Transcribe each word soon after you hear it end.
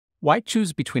Why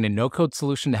choose between a no-code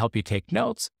solution to help you take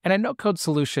notes and a no-code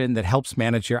solution that helps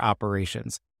manage your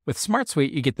operations? With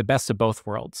SmartSuite, you get the best of both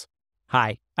worlds.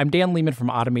 Hi, I'm Dan Lehman from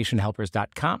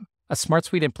AutomationHelpers.com, a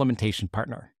SmartSuite implementation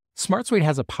partner. SmartSuite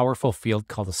has a powerful field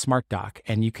called a SmartDoc,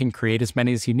 and you can create as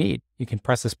many as you need. You can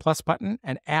press this plus button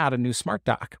and add a new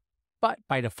SmartDoc. But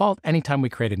by default, anytime we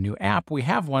create a new app, we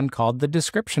have one called the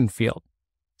description field.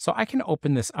 So I can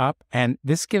open this up, and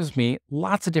this gives me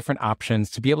lots of different options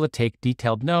to be able to take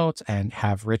detailed notes and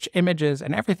have rich images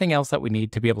and everything else that we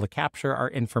need to be able to capture our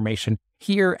information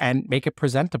here and make it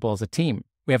presentable as a team.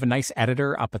 We have a nice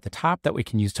editor up at the top that we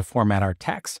can use to format our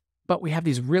text, but we have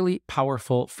these really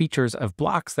powerful features of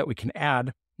blocks that we can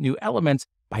add new elements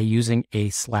by using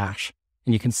a slash.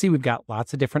 And you can see we've got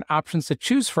lots of different options to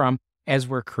choose from as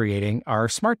we're creating our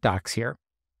smart docs here.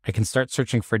 I can start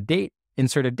searching for date,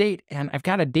 insert a date, and I've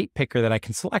got a date picker that I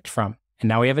can select from. And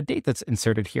now we have a date that's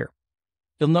inserted here.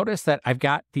 You'll notice that I've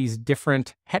got these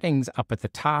different headings up at the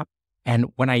top.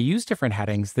 And when I use different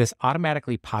headings, this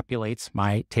automatically populates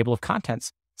my table of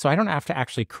contents. So I don't have to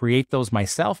actually create those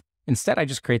myself. Instead, I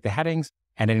just create the headings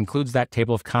and it includes that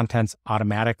table of contents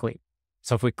automatically.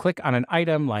 So if we click on an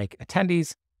item like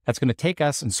attendees, that's going to take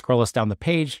us and scroll us down the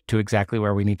page to exactly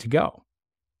where we need to go.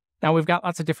 Now we've got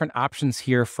lots of different options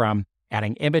here, from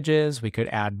adding images. We could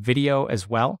add video as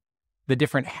well. The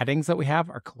different headings that we have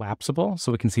are collapsible,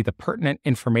 so we can see the pertinent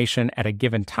information at a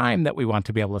given time that we want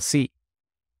to be able to see.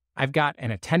 I've got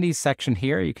an attendees section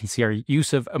here. You can see our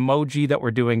use of emoji that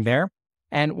we're doing there.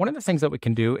 And one of the things that we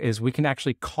can do is we can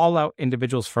actually call out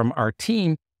individuals from our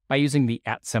team by using the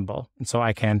 @ symbol. And so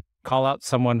I can call out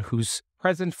someone who's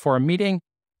present for a meeting.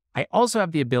 I also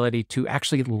have the ability to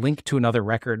actually link to another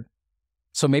record.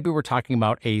 So maybe we're talking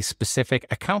about a specific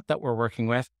account that we're working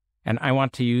with, and I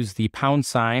want to use the #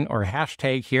 or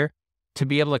hashtag here to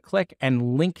be able to click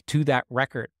and link to that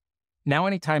record. Now,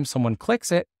 anytime someone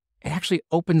clicks it, it actually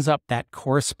opens up that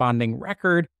corresponding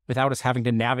record without us having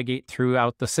to navigate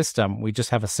throughout the system. We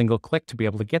just have a single click to be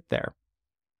able to get there.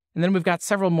 And then we've got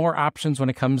several more options when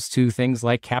it comes to things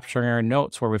like capturing our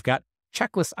notes, where we've got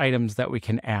checklist items that we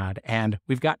can add, and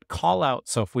we've got call out.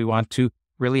 So if we want to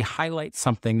really highlight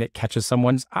something that catches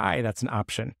someone's eye, that's an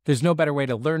option. There's no better way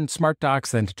to learn smart docs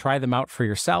than to try them out for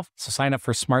yourself. So sign up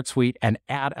for SmartSuite and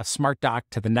add a smart doc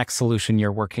to the next solution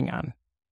you're working on.